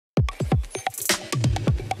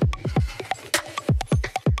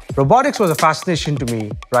Robotics was a fascination to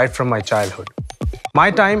me right from my childhood.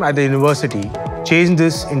 My time at the university changed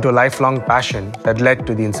this into a lifelong passion that led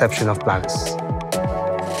to the inception of Planys.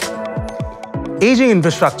 Aging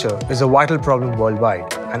infrastructure is a vital problem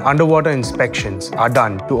worldwide, and underwater inspections are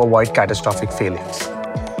done to avoid catastrophic failures.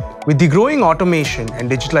 With the growing automation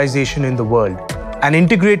and digitalization in the world, an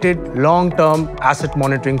integrated, long-term asset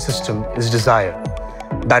monitoring system is desired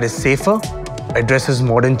that is safer, addresses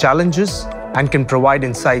modern challenges, and can provide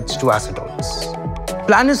insights to asset owners.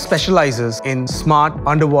 Planys specializes in smart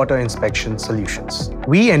underwater inspection solutions.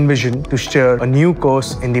 We envision to steer a new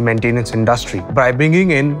course in the maintenance industry by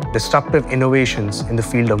bringing in disruptive innovations in the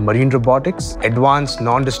field of marine robotics, advanced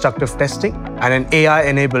non-destructive testing, and an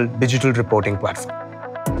AI-enabled digital reporting platform.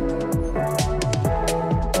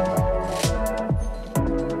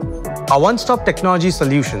 Our one-stop technology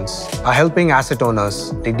solutions are helping asset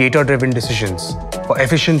owners take data-driven decisions for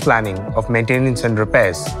efficient planning of maintenance and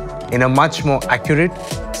repairs in a much more accurate,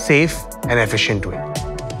 safe, and efficient way.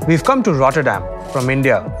 We've come to Rotterdam from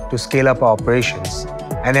India to scale up our operations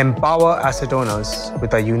and empower asset owners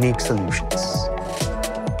with our unique solutions.